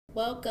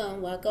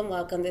Welcome, welcome,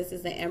 welcome. This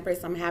is the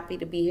Empress. I'm happy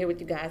to be here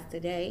with you guys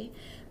today.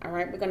 All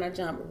right, we're going to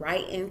jump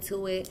right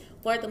into it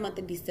for the month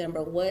of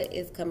December. What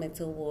is coming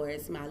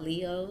towards my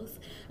Leos?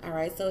 All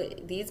right, so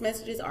these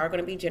messages are going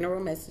to be general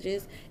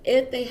messages.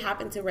 If they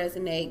happen to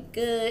resonate,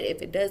 good.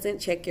 If it doesn't,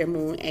 check your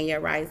moon and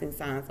your rising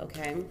signs,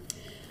 okay?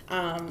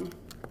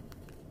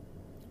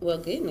 Well,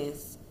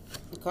 goodness.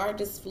 The card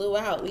just flew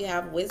out. We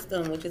have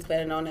wisdom, which is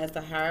better known as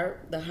the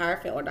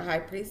Hierophant or the High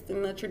Priest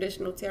in the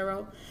traditional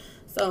tarot.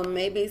 So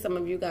maybe some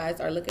of you guys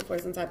are looking for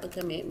some type of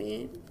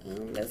commitment.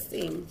 Let's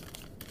see.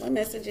 What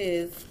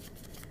messages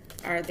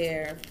are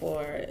there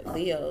for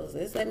Leos?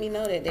 Just let me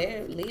know that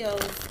they're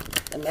Leos.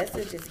 The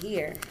message is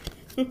here.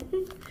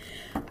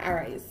 All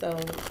right, so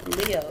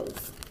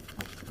Leos.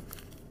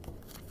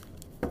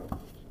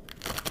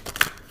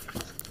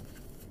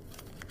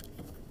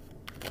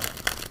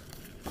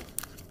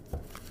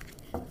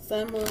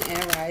 Sun, Moon,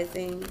 and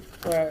Rising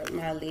for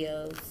my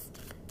Leos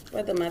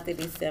for the month of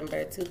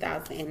December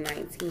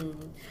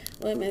 2019.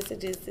 What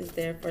messages is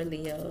there for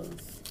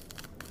Leos?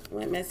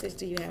 What message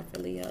do you have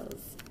for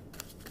Leos?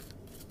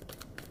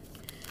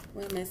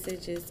 What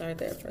messages are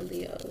there for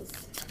Leos?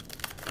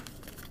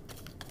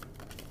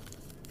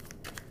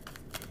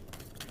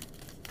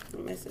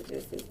 What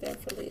messages is there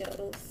for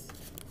Leos?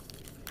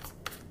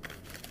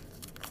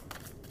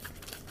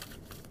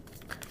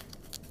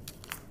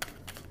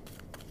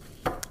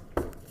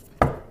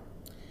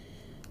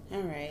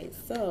 All right,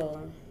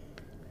 so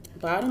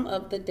bottom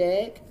of the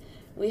deck,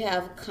 we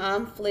have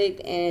conflict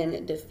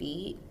and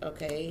defeat,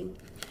 okay?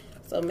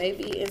 So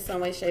maybe in some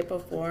way, shape, or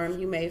form,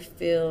 you may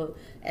feel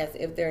as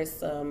if there's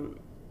some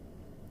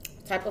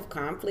type of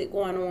conflict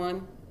going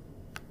on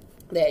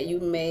that you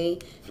may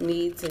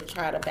need to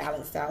try to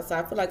balance out. So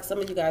I feel like some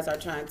of you guys are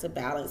trying to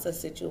balance a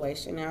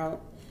situation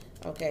out,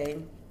 okay?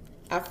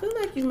 I feel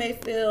like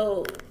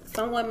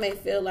someone may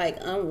feel like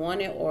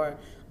unwanted or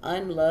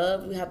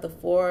unloved. We have the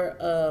Four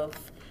of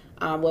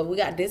well, we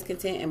got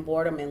discontent and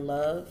boredom and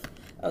love.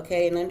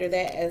 Okay, and under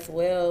that as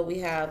well, we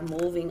have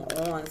moving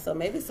on. So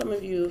maybe some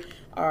of you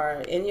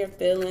are in your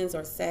feelings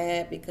or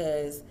sad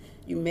because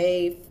you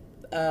may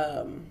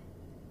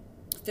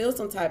feel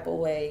some type of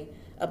way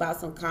about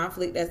some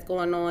conflict that's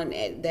going on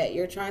that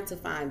you're trying to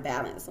find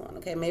balance on.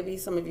 Okay, maybe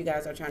some of you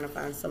guys are trying to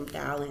find some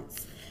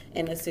balance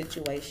in a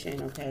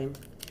situation. Okay.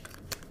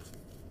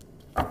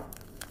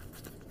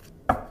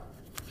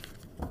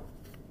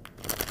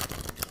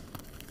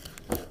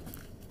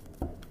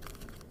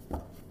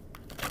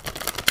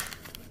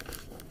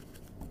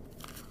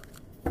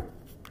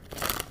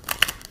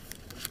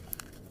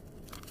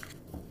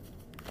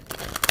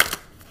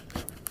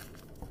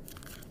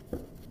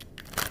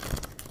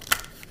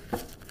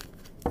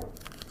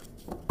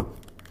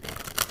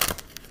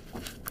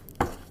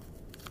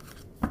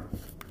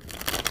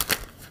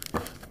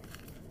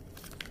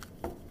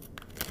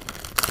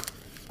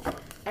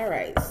 All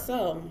right,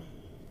 so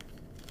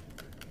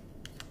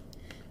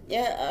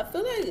yeah, I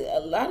feel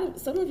like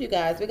some of you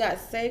guys, we got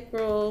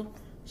sacral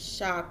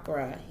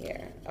chakra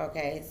here.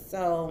 Okay,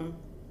 so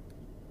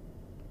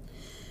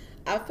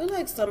I feel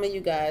like some of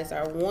you guys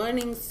are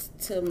wanting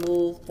to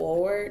move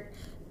forward.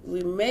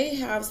 We may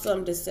have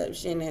some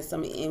deception and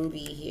some envy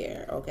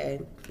here, okay?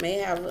 May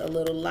have a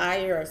little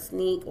liar or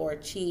sneak or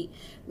cheat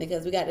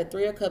because we got the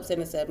Three of Cups and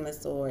the Seven of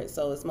Swords.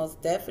 So it's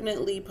most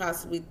definitely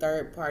possibly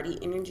third party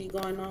energy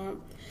going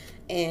on.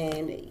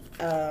 And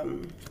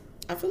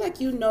I feel like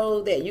you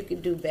know that you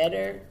could do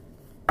better,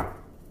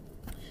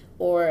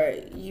 or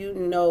you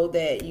know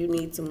that you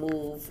need to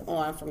move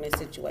on from this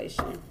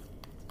situation.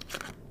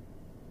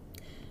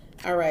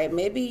 All right,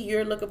 maybe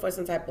you're looking for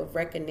some type of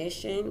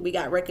recognition. We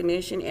got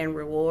recognition and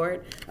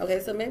reward. Okay,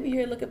 so maybe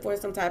you're looking for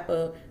some type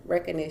of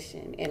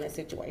recognition in a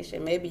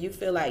situation. Maybe you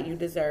feel like you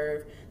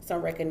deserve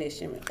some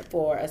recognition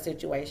for a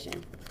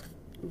situation.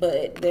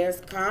 But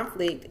there's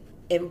conflict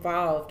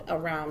involved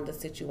around the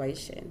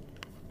situation.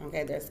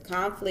 Okay, there's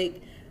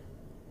conflict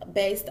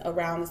based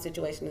around the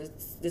situation.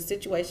 The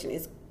situation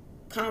is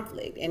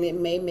conflict, and it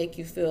may make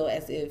you feel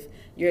as if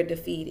you're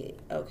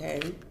defeated,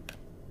 okay?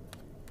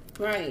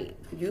 Right.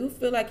 You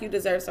feel like you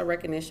deserve some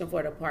recognition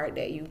for the part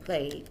that you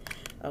played.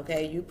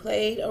 Okay. You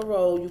played a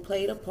role. You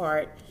played a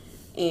part.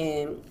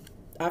 And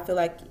I feel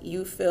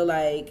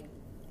like,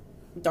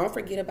 don't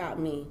forget about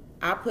me.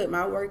 I put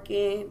my work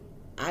in.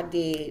 I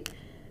did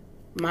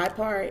my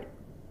part.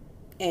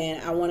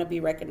 And I want to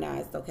be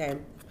recognized. Okay.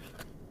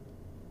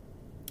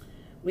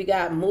 We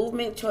got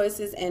movement,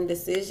 choices, and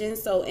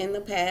decisions. So in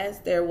the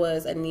past, there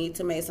was a need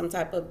to make some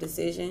type of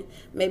decision.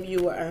 Maybe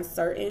you were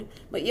uncertain.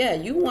 But yeah,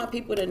 you want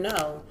people to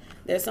know.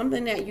 There's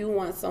something that you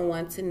want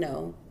someone to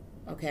know.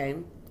 Okay?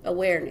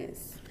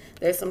 Awareness.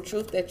 There's some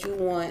truth that you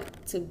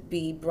want to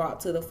be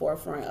brought to the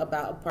forefront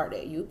about a part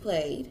that you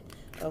played.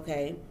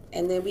 Okay?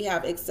 And then we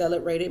have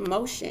accelerated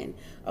motion.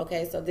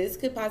 Okay? So this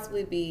could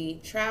possibly be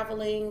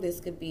traveling. This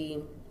could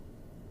be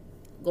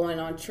going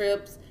on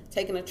trips,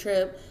 taking a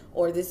trip,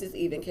 or this is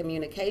even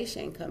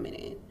communication coming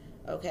in.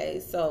 Okay,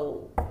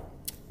 so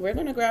we're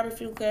going to grab a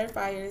few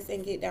clarifiers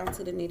and get down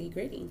to the nitty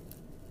gritty.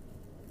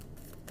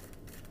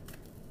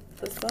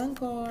 The Sun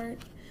card.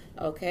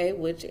 okay,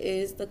 which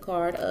is the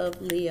card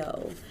of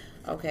Leo.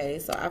 Okay,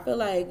 so I feel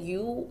like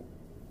you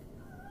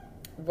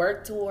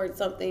work towards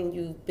something,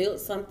 you've built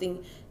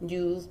something,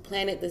 you've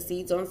planted the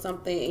seeds on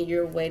something, and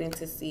you're waiting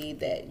to see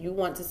that. You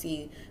want to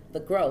see the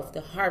growth,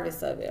 the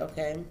harvest of it,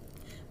 okay?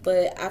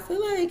 But I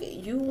feel like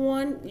you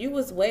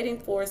was waiting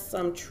for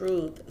some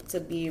truth to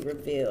be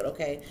revealed,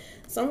 okay?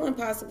 Someone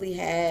possibly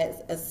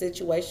has a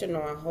situation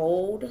on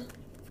hold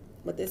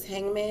with this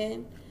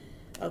hangman,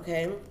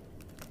 okay?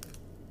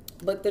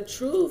 But the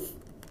truth,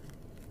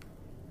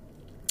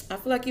 I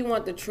feel like you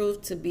want the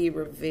truth to be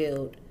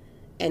revealed.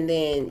 And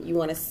then you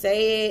want to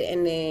say it,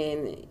 and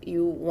then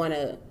you want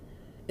to,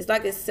 it's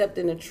like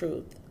accepting the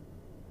truth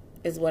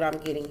is what I'm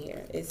getting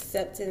here.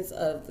 Acceptance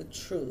of the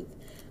truth.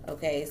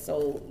 Okay,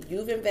 so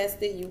you've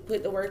invested, you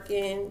put the work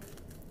in,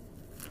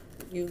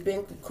 you've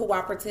been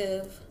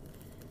cooperative.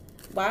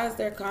 Why is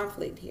there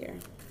conflict here?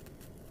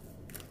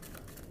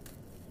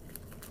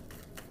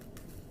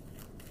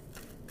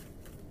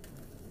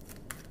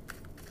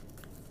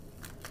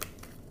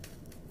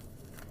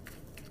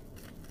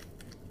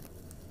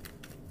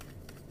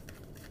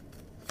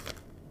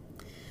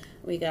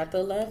 We got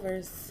the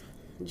Lovers,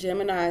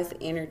 Gemini's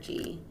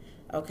energy.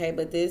 Okay,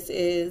 but this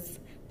is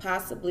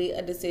possibly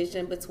a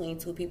decision between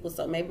two people.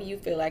 So maybe you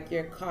feel like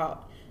you're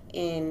caught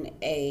in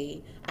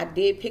I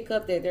did pick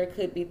up that there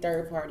could be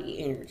third party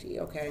energy.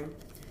 Okay.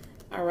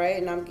 All right.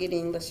 And I'm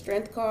getting the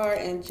Strength card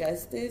and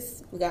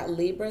Justice. We got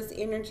Libra's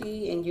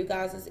energy and you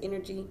guys'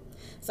 energy.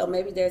 So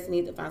maybe there's a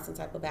need to find some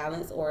type of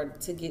balance or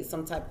to get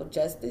some type of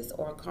justice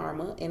or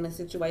karma in a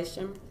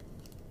situation.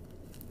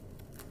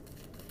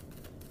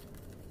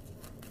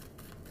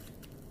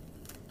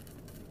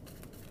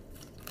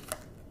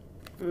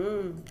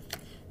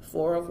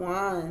 Four of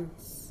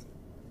Wands.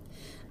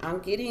 I'm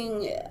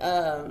getting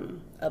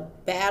a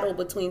battle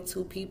between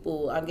two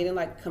people. I'm getting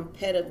like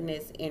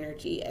competitiveness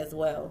energy as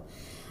well.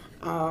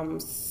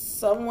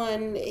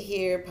 Someone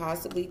here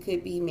possibly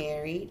could be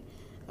married.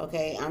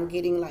 Okay, I'm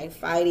getting like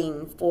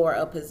fighting for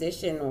a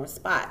position or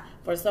spot.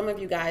 For some of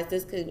you guys,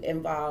 this could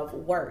involve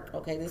work.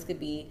 Okay, this could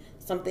be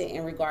something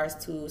in regards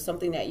to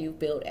something that you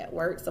built at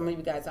work. Some of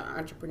you guys are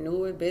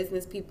entrepreneur,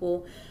 business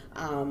people,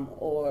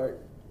 or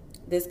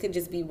this could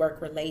just be work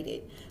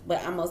related.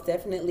 But I'm most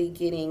definitely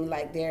getting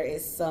like there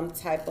is some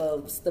type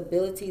of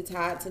stability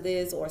tied to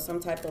this, or some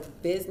type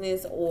of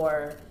business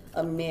or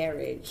a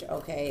marriage.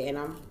 Okay, and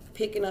I'm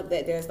picking up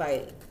that there's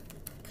like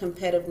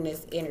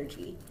competitiveness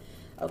energy.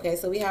 Okay,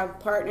 so we have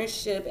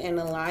partnership and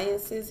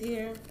alliances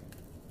here,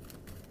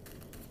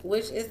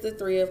 which is the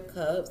Three of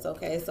Cups.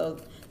 Okay, so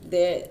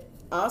that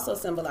also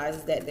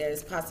symbolizes that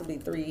there's possibly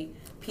three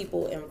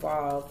people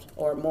involved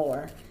or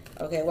more.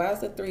 Okay, why is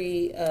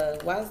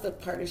the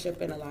partnership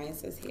and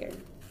alliances here?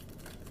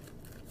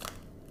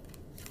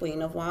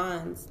 Queen of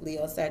Wands,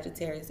 Leo,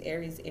 Sagittarius,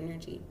 Aries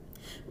energy.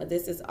 But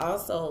this is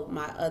also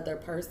my other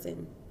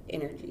person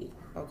energy,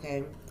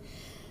 okay?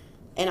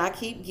 And I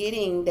keep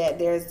getting that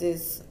there's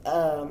this,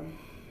 the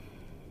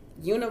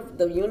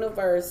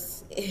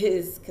universe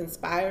is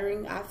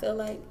conspiring, I feel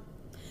like.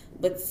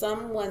 But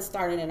someone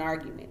started an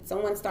argument.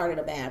 Someone started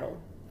a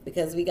battle.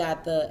 Because we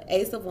got the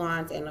Ace of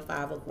Wands and the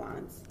Five of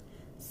Wands.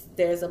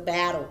 There's a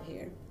battle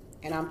here.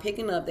 And I'm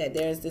picking up that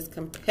there's this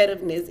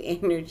competitiveness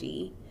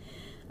energy.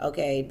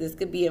 Okay, this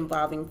could be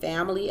involving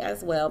family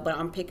as well, but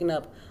I'm picking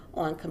up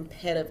on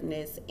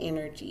competitiveness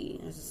energy.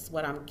 This is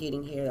what I'm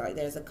getting here. Like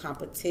there's a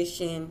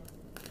competition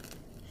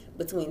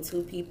between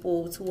two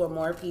people, two or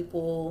more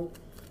people.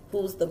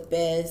 Who's the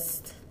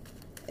best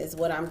is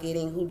what I'm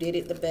getting. Who did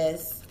it the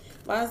best?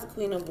 Why is the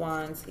Queen of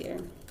Wands here?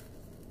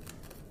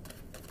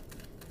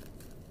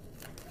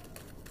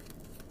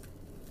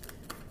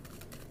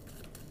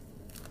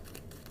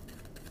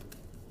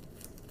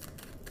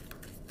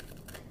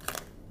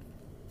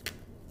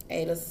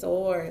 Eight of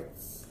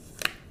Swords.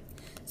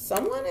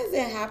 Someone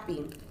isn't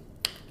happy.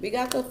 We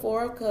got the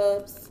Four of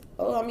Cups.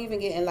 Oh, I'm even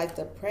getting like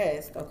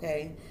depressed,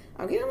 okay?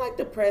 I'm getting like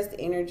depressed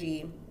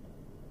energy.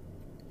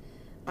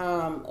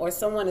 Or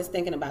someone is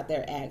thinking about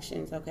their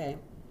actions, okay?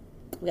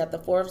 We got the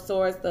Four of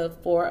Swords, the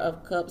Four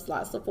of Cups,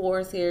 lots of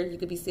fours here. You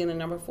could be seeing the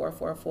number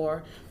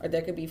 444, or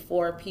there could be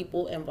four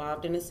people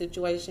involved in a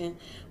situation.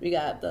 We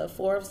got the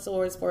Four of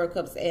Swords, Four of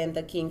Cups, and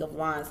the King of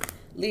Wands.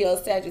 Leo,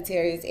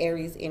 Sagittarius,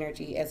 Aries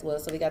energy as well.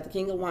 So we got the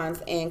King of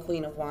Wands and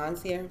Queen of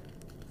Wands here.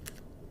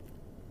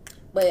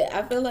 But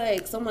I feel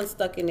like someone's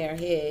stuck in their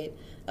head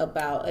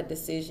about a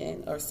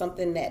decision or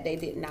something that they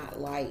did not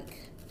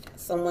like.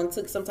 Someone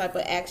took some type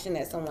of action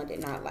that someone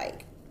did not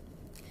like.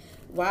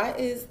 Why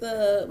is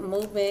the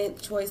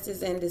movement,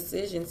 choices, and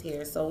decisions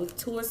here? So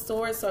Two of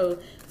Swords, so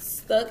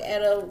stuck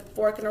at a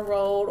fork in the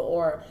road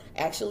or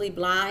actually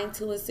blind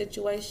to a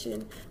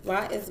situation.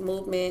 Why is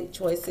movement,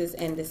 choices,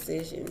 and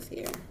decisions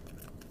here?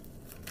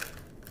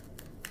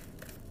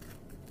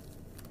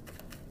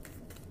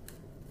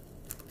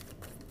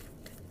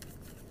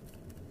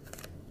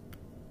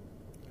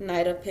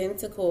 Knight of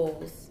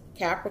Pentacles,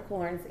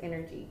 Capricorn's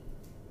energy.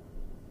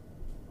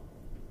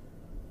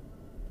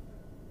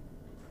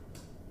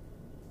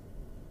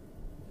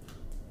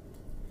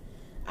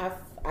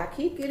 I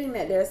keep getting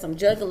that there's some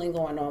juggling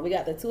going on. We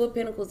got the Two of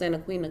Pentacles and the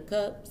Queen of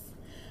Cups.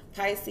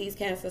 Pisces,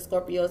 Cancer,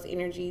 Scorpio's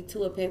energy.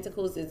 Two of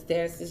Pentacles is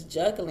there's this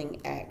juggling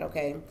act,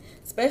 okay?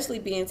 Especially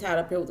being tied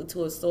up here with the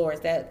Two of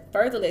Swords. That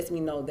further lets me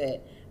know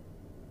that,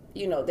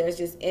 you know, there's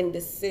just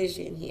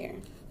indecision here.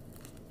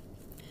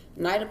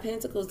 Knight of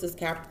Pentacles is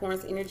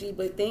Capricorn's energy,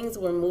 but things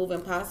were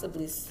moving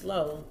possibly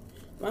slow.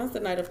 Why is the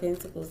Knight of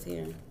Pentacles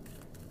here?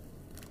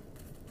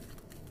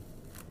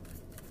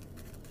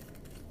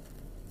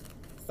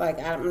 It's like,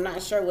 I'm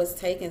not sure what's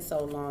taking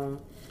so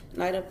long.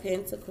 Knight of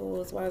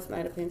Pentacles. Why is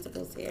Knight of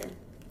Pentacles here?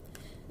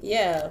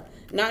 Yeah,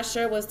 not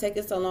sure what's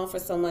taking so long for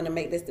someone to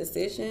make this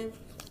decision.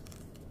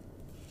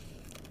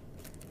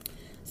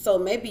 So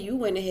maybe you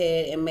went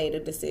ahead and made a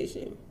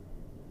decision.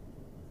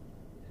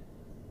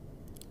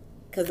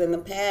 Because in the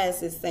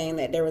past, it's saying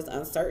that there was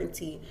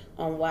uncertainty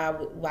on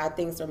why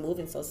things are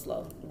moving so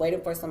slow.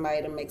 Waiting for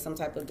somebody to make some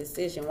type of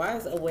decision. Why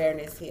is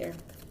awareness here?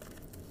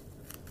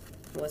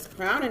 What's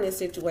crowning this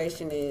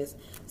situation is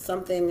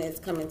something is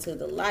coming to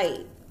the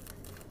light.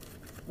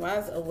 Why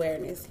is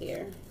awareness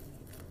here?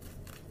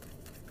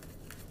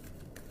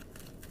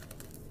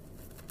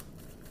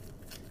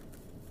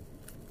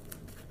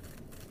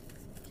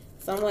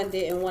 Someone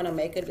didn't want to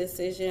make a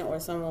decision, or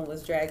someone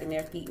was dragging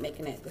their feet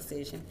making that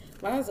decision.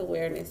 Why is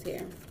awareness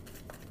here?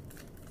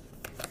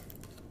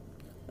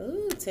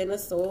 Ooh, Ten of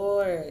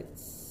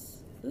Swords.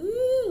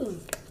 Ooh.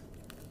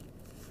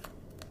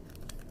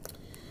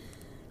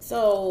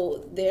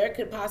 So there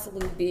could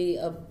possibly be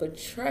a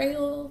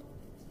betrayal,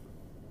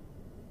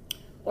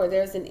 or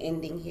there's an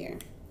ending here.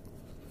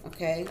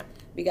 Okay.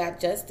 We got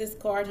Justice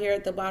card here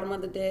at the bottom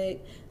of the deck.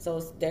 So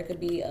there could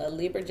be a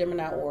Libra,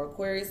 Gemini, or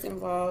Aquarius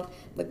involved.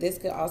 But this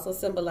could also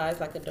symbolize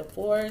like a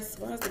divorce.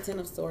 Why is the Ten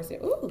of Swords here?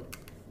 Ooh.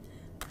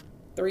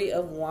 Three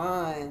of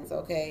Wands.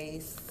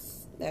 Okay.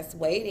 That's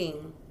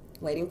waiting.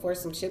 Waiting for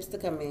some ships to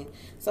come in.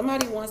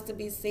 Somebody wants to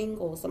be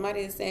single. Somebody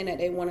is saying that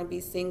they want to be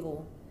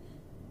single.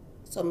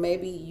 So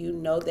maybe you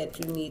know that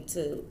you need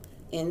to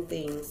end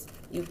things.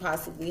 You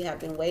possibly have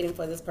been waiting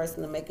for this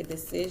person to make a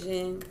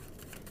decision.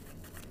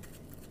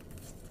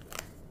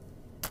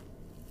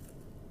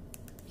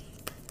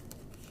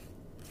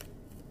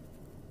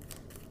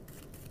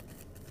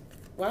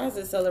 Why is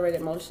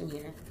accelerated motion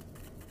here?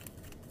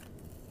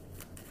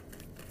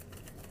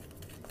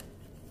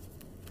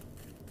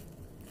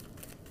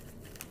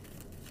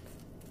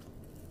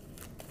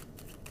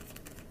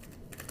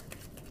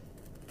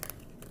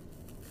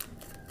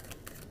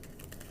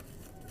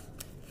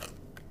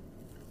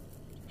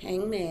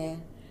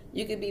 Hangman.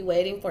 You could be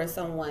waiting for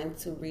someone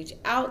to reach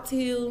out to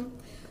you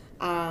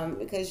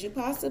because you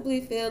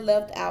possibly feel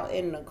left out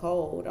in the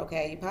cold,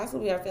 okay? You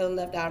possibly are feeling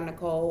left out in the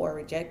cold or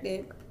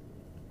rejected.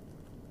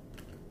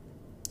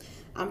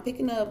 I'm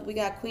picking up, we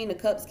got Queen of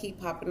Cups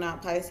keep popping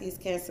out. Pisces,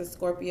 Cancer,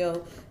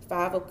 Scorpio,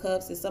 Five of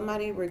Cups. Is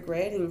somebody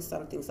regretting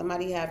something?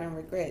 Somebody having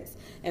regrets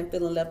and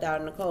feeling left out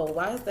in the cold.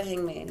 Why is the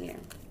Hangman here?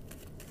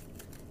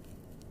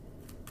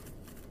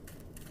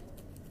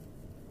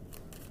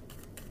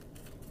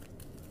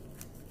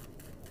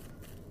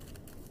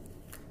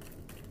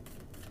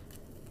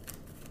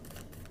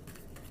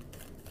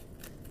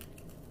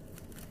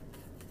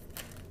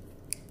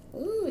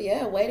 Ooh,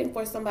 yeah, waiting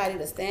for somebody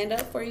to stand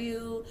up for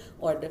you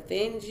or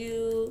defend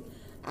you.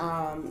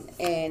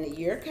 And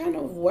you're kind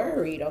of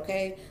worried,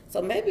 okay?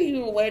 So maybe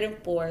you were waiting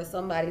for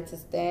somebody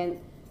to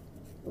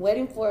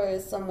waiting for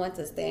someone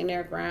to stand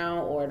their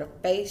ground or to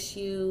face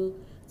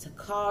you, to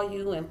call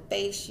you and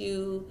face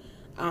you.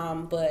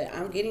 But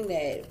I'm getting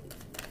that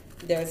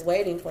there's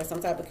waiting for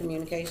some type of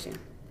communication.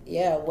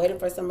 Yeah, waiting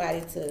for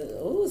somebody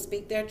to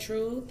speak their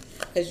truth,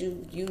 because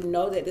you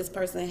know that this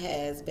person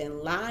has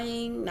been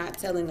lying, not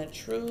telling the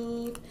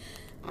truth,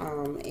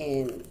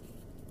 and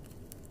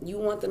you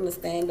want them to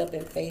stand up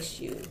and face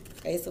you.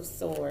 Ace of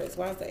Swords.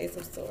 Why is the Ace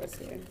of Swords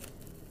here?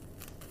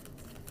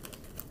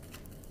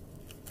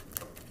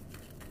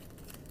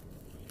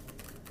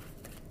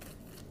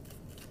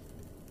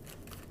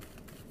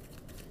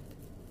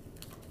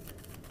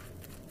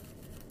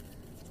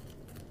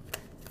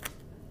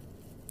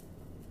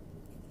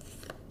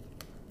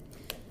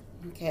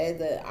 Okay,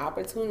 the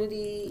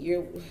opportunity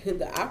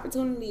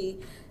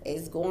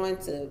is going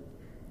to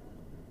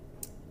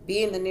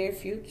be in the near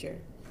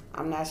future.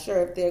 I'm not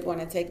sure if they're going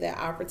to take that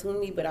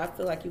opportunity, but I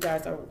feel like you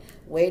guys are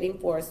waiting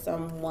for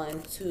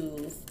someone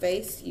to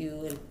face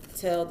you and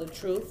tell the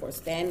truth or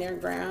stand their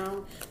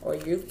ground, or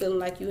you're feeling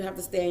like you have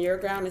to stand your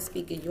ground and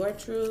speak in your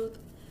truth.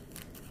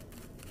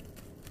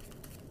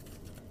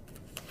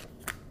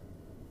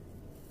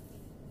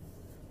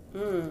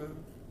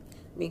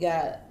 We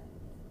got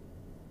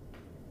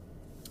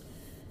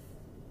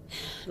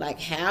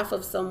like half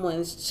of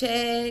someone's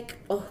check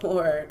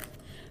or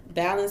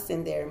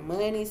balancing their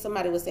money.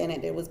 Somebody was saying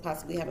that they was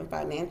possibly having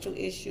financial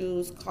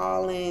issues,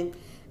 calling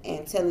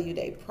and telling you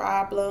their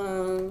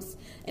problems.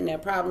 And their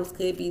problems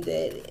could be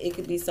that it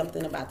could be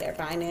something about their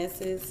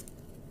finances.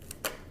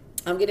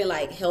 I'm getting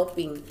like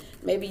helping.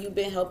 Maybe you've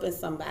been helping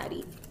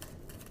somebody.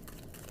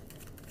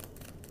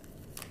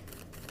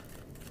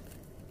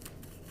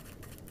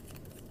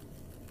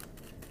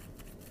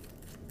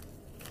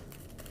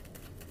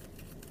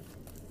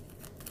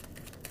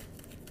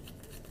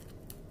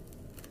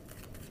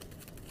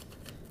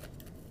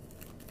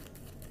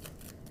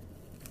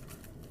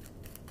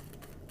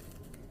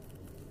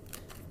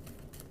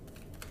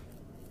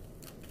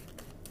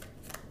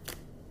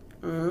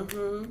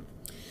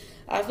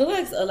 I feel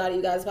like a lot of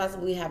you guys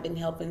possibly have been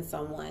helping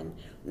someone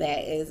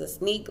that is a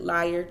sneak,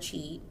 liar,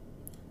 cheat.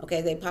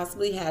 Okay, they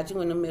possibly had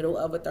you in the middle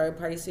of a third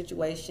party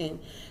situation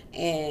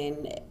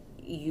and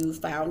you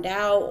found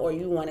out or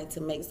you wanted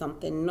to make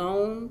something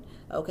known.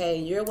 Okay,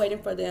 you're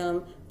waiting for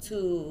them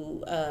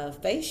to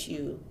face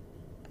you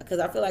because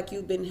I feel like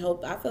you've been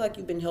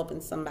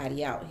helping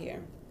somebody out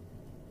here.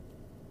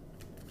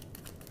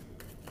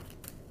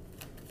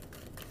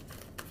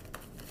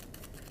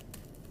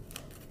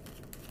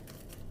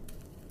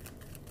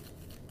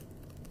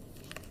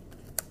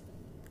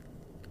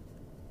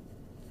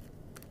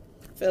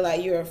 Feel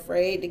like you're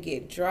afraid to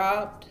get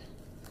dropped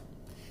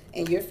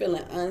and you're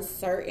feeling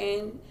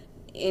uncertain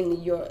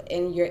in your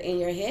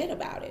head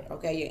about it.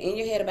 Okay, you're in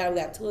your head about it. We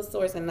got two of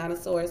swords and nine of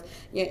swords.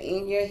 You're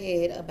in your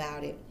head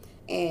about it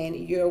and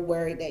you're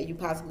worried that you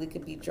possibly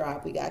could be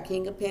dropped. We got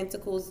King of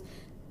Pentacles,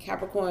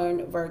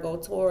 Capricorn, Virgo,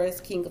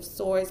 Taurus, King of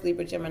Swords,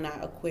 Libra, Gemini,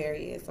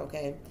 Aquarius.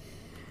 Okay,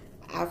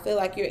 I feel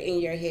like you're in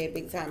your head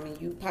big time and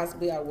you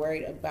possibly are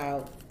worried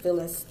about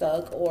feeling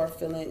stuck or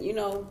feeling, you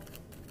know,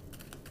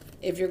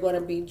 if you're going to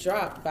be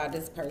dropped by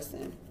this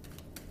person.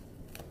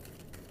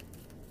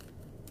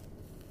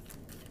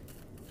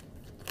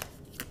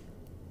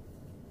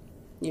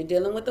 You're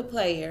dealing with a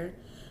player.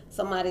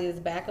 Somebody is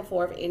back and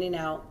forth, in and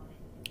out,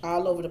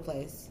 all over the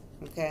place.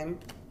 Okay?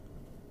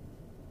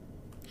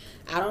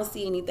 I don't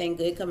see anything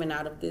good coming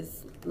out of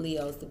this,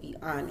 Leos, to be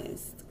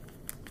honest.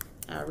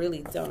 I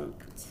really don't.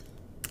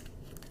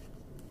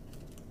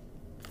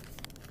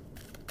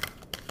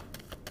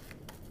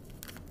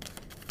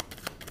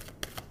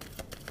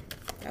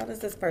 How does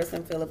this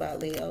person feel about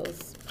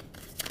Leos?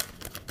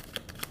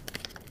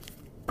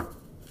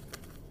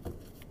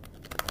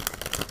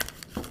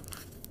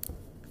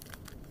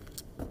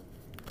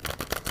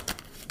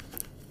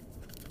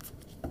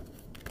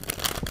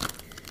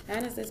 How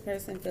does this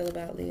person feel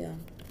about Leo?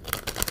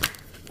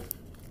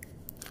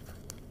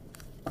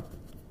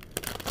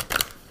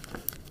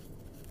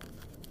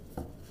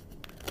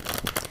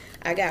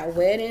 I got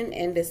wedding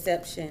and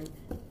deception.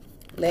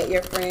 Let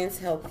your friends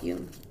help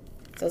you.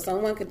 So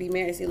someone could be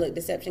married. See, look,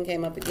 deception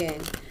came up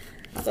again.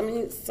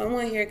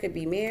 Someone here could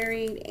be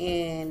married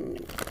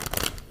and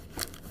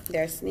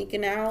they're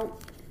sneaking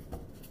out.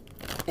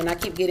 And I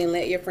keep getting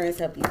let your friends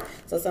help you.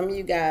 So some of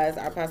you guys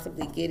are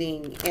possibly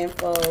getting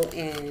info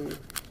and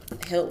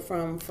help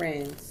from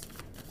friends.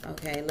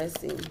 Okay, let's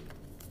see.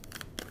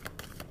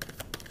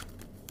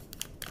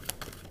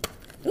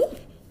 Ooh.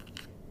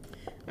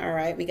 All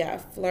right, we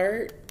got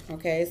flirt.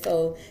 Okay,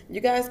 so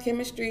you guys'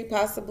 chemistry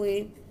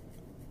possibly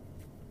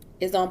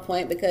is on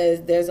point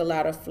because there's a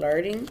lot of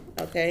flirting,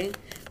 okay?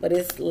 But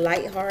it's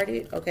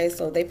lighthearted, okay?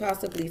 So they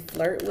possibly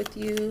flirt with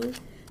you.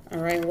 All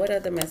right, what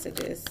other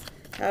messages?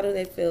 How do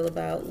they feel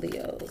about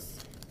Leos?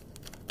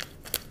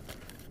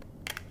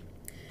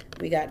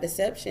 We got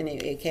deception.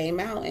 It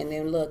came out. And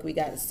then, look, we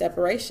got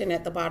separation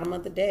at the bottom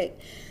of the deck.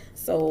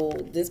 So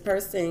this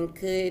person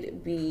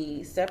could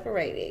be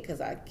separated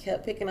because I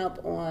kept picking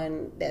up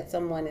on that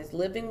someone is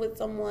living with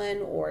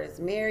someone or is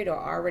married or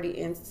already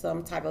in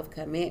some type of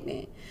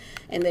commitment.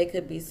 And they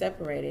could be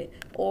separated.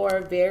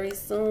 Or very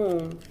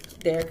soon,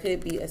 there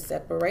could be a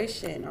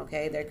separation,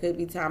 okay? There could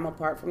be time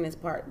apart from this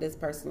person.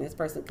 This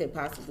person could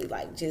possibly,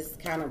 like, just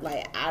kind of,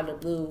 like, out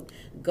of the blue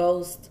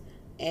ghost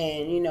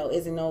and, you know,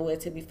 isn't nowhere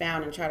to be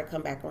found and try to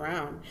come back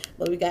around.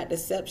 But we got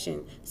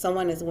deception.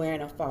 Someone is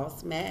wearing a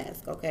false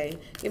mask, okay?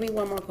 Give me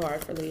one more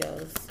card for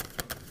Leos.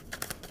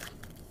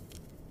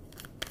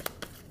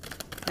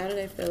 How do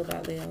they feel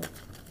about Leo?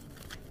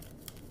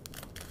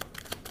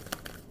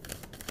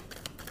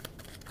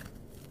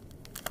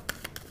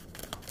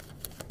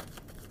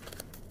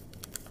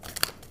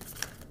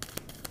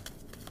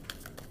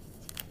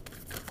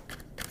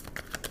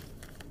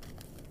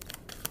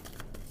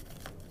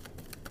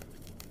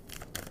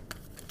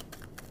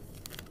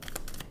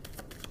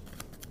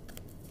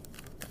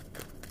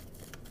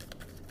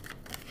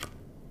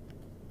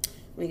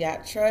 We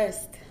got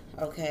trust,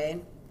 okay?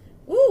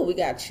 Ooh, we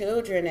got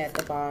children at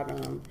the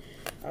bottom.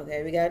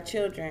 Okay, we got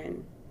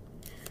children.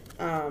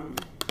 I'm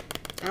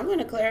going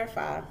to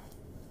clarify.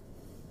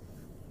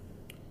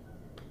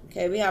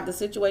 Okay, we have the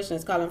situation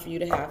is calling for you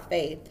to have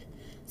faith.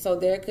 So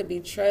there could be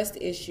trust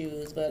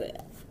issues,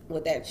 but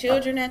with that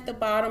children at the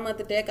bottom of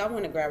the deck, I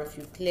want to grab a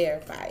few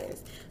clarifiers.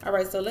 All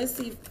right, so let's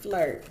see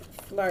flirt,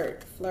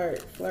 flirt,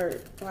 flirt,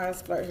 flirt. Why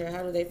is flirt here?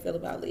 How do they feel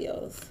about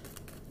Leos?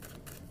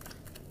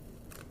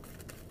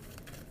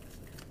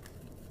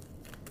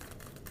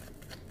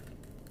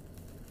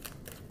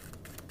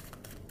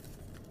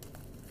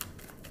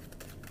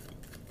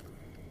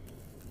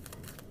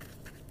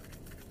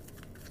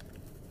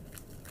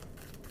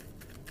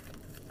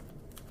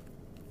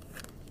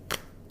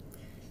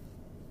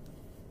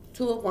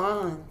 Two of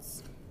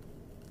Wands.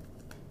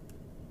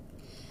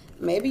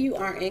 Maybe you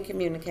aren't in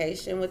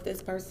communication with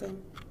this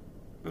person.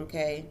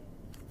 Okay.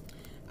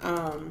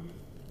 Why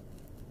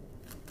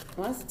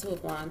is the Two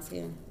of Wands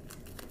here?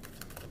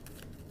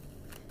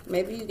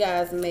 Maybe you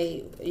guys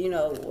made,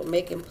 were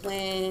making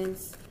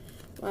plans.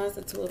 Why is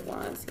the Two of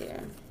Wands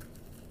here?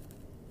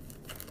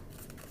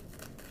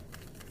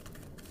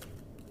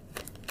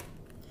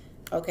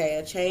 Okay,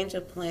 a change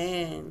of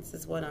plans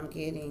is what I'm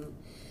getting.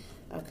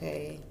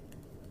 Okay.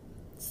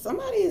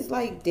 Somebody is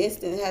like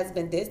distant, has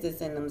been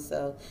distancing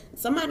themselves.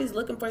 Somebody's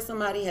looking for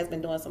somebody, has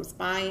been doing some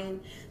spying.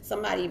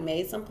 Somebody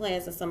made some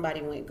plans and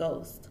somebody went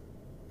ghost.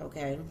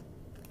 Okay.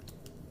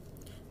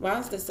 Why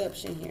is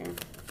deception here?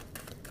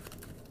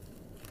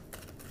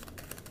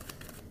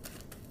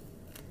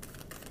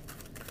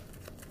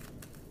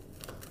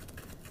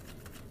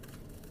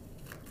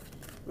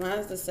 Why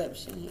is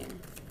deception here?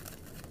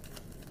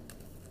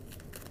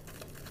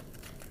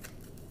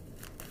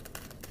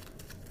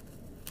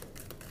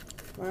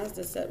 Why is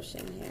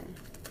deception here?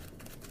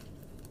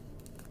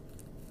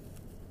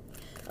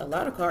 A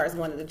lot of cards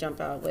wanted to jump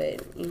out,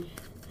 but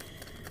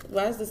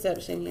why is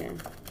deception here?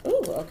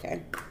 Ooh,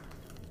 okay.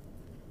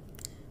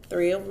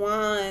 3 of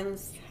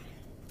Wands.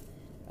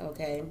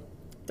 Okay.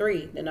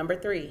 3, the number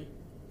 3.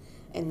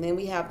 And then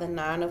we have the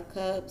 9 of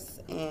Cups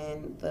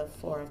and the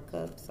 4 of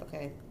Cups.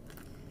 Okay.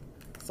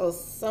 So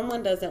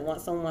someone doesn't want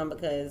someone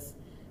because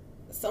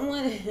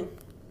someone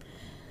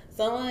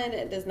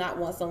does not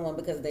want someone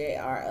because they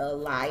are a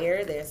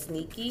liar. They're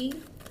sneaky.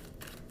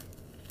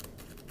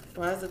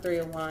 Why is the 3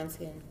 of Wands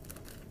here?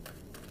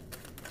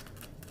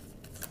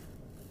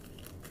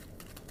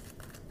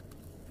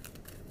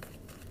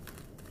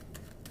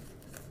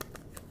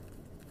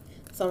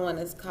 Someone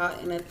is caught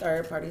in a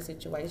third-party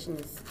situation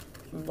is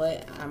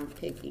what I'm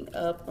picking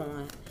up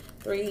on.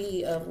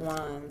 3 of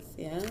Wands,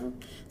 yeah.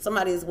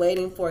 Somebody is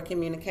waiting for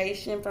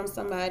communication from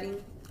somebody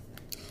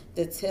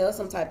to tell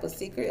some type of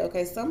secret.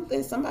 Okay,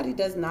 somebody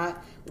does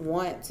not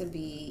want to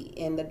be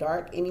in the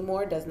dark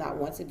anymore, does not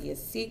want to be a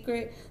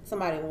secret.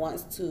 Somebody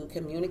wants to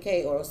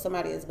communicate, or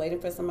somebody is waiting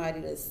for somebody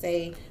to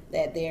say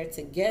that they're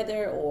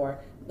together,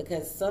 or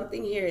because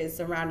something here is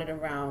surrounded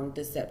around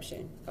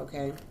deception,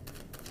 okay?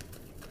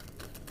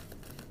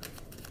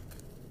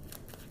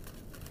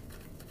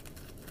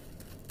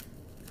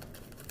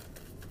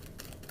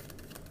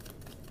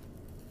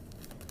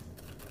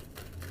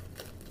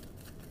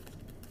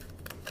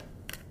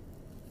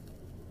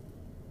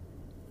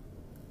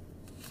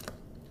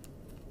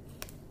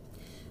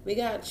 We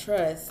got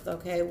trust,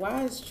 okay?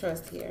 Why is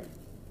trust here?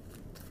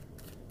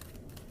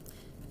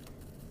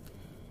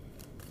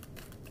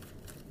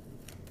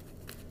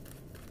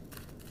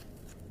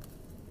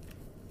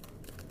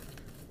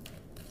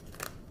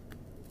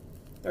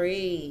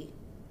 Three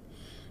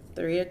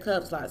of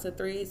Cups, lots of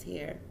 3s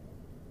here.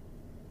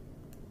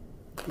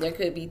 There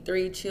could be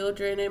 3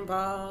 children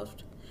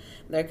involved.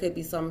 There could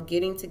be some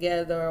getting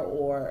together,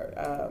 or,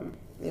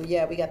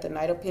 yeah, we got the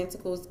Knight of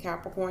Pentacles,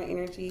 Capricorn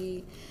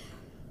energy.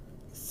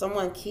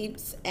 Someone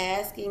keeps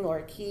asking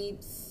or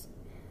keeps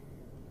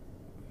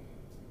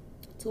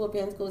 2 of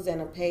Pentacles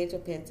and a Page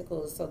of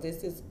Pentacles. So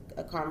this is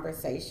a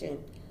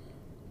conversation.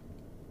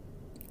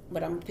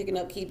 But I'm picking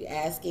up, keep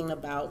asking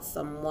about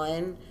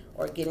someone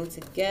or getting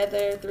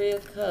together. 3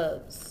 of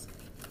Cups.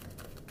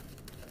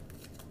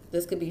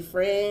 This could be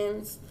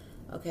friends,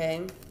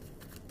 okay?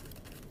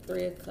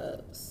 3 of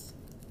Cups.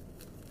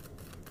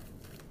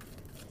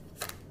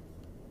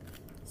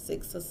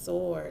 6 of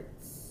Swords.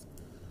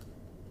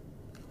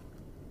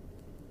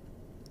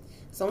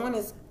 Someone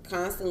is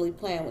constantly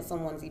playing with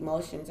someone's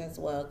emotions as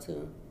well,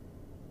 too.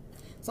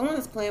 Someone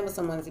is playing with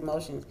someone's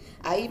emotions.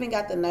 I even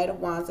got the Knight of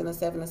Wands and the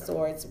 7 of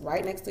Swords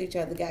right next to each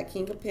other. Got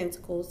King of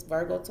Pentacles,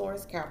 Virgo,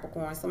 Taurus,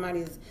 Capricorn.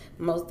 Somebody is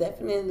most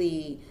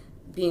definitely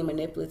being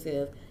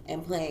manipulative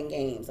and playing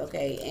games,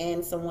 okay?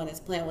 And someone is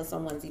playing with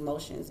someone's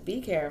emotions. Be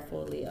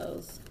careful,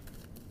 Leos.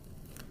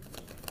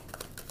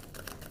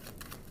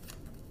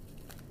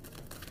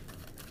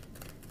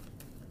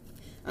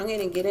 I'm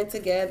getting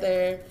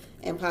together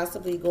and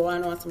possibly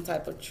going on some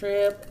type of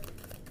trip.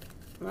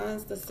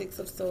 Mine's the 6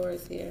 of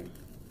Swords here.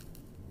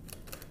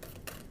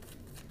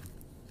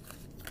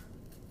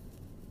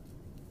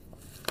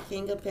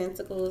 King of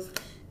Pentacles,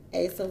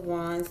 Ace of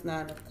Wands,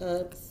 9 of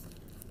Cups,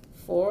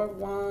 4 of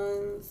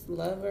Wands,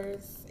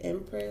 Lovers,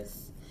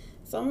 Empress.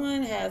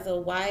 Someone has a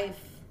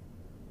wife,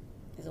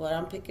 is what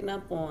I'm picking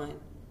up on.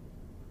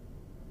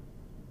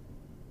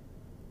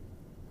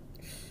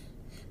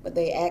 But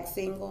they act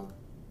single.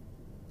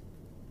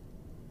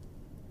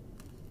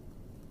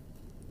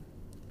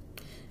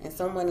 And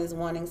someone is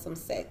wanting some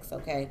sex,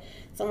 okay?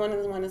 Someone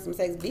is wanting some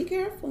sex. Be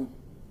careful.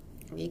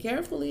 Be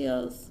careful,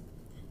 Leos.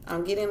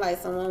 I'm getting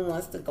like someone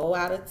wants to go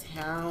out of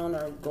town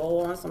or go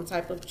on some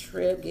type of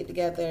trip, get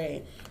together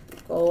and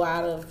go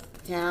out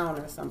of town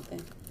or something.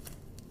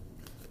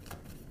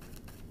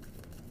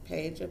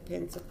 Page of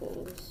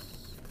Pentacles.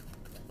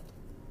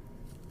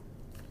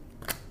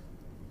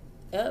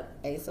 Yep,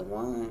 Ace of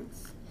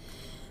Wands.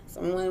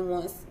 Someone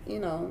wants, you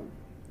know,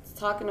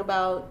 talking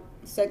about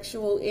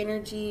sexual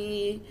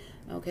energy,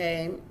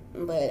 okay?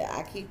 But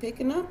I keep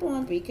picking up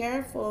on, be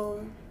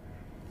careful.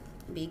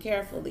 Be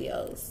careful,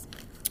 Leos.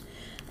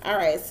 All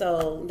right,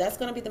 so that's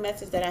going to be the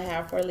message that I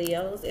have for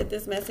Leos. If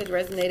this message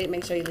resonated,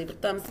 make sure you leave a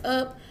thumbs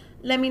up.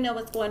 Let me know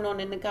what's going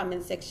on in the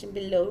comment section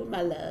below,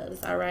 my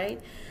loves, all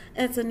right?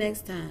 Until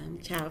next time,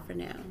 ciao for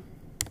now.